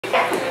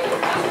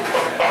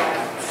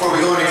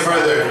go any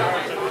further,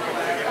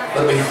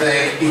 let me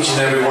thank each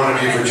and every one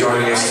of you for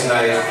joining us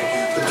tonight.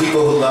 The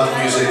people who love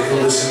music, who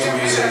listen to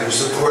music, who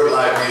support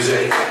live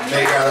music,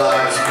 make our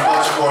lives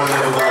much more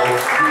livable,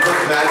 who put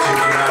magic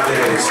in our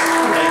days.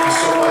 Thank you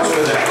so much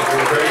for that.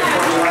 We're very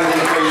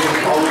fortunate for you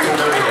to always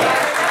remember that.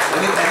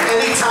 And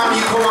anytime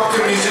you come up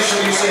to a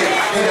musician, you say,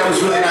 hey, that was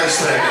really nice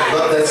tonight.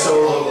 Love that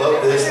solo, love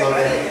this, love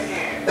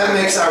that. That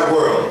makes our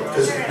world,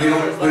 because we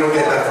don't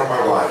get that from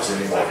our wives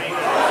anymore.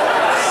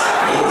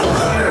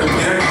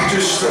 You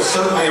just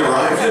suddenly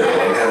arrived here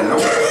out of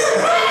nowhere.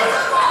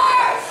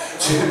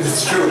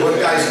 It's true. One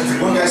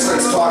guy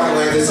starts talking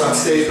like this on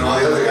stage, and all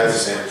the other guys are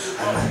saying,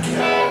 "I like you."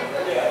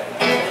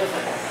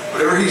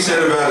 Whatever he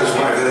said about his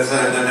wife, that doesn't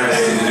have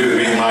anything to do with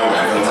being my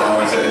wife. That's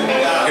all I say.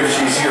 If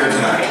she's here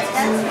tonight.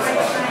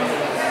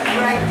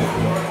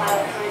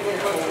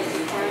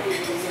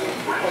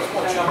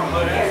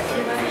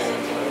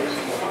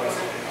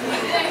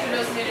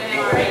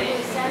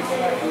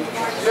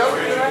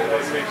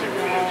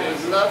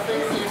 There's nothing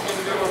you can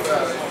do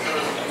about it.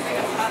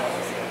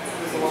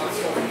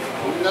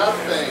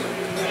 Nothing.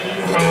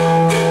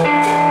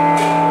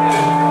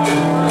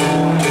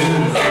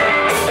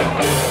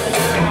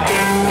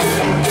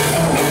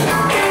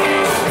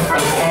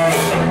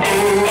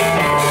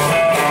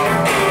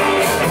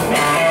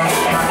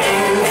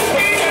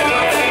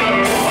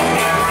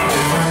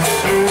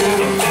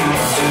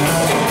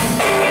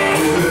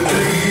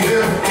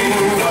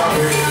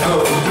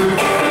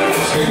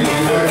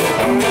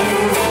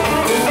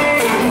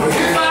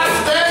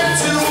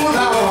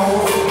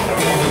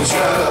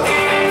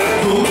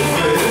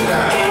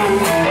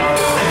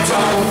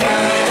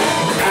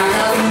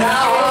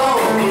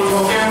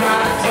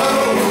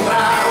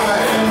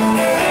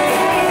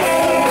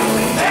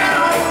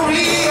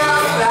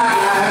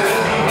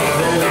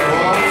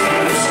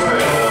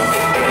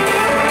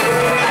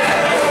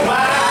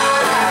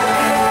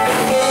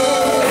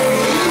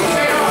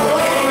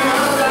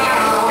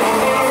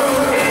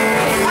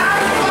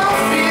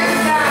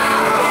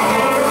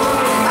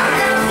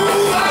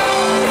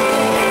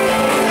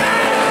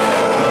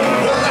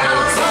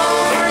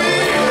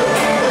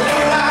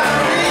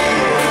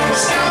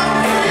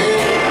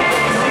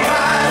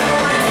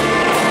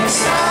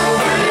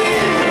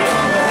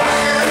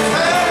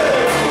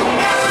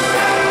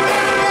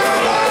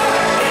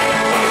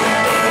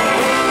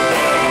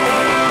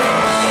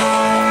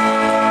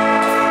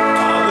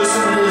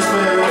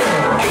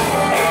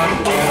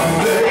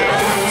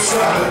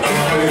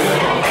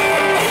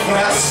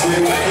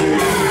 Plastic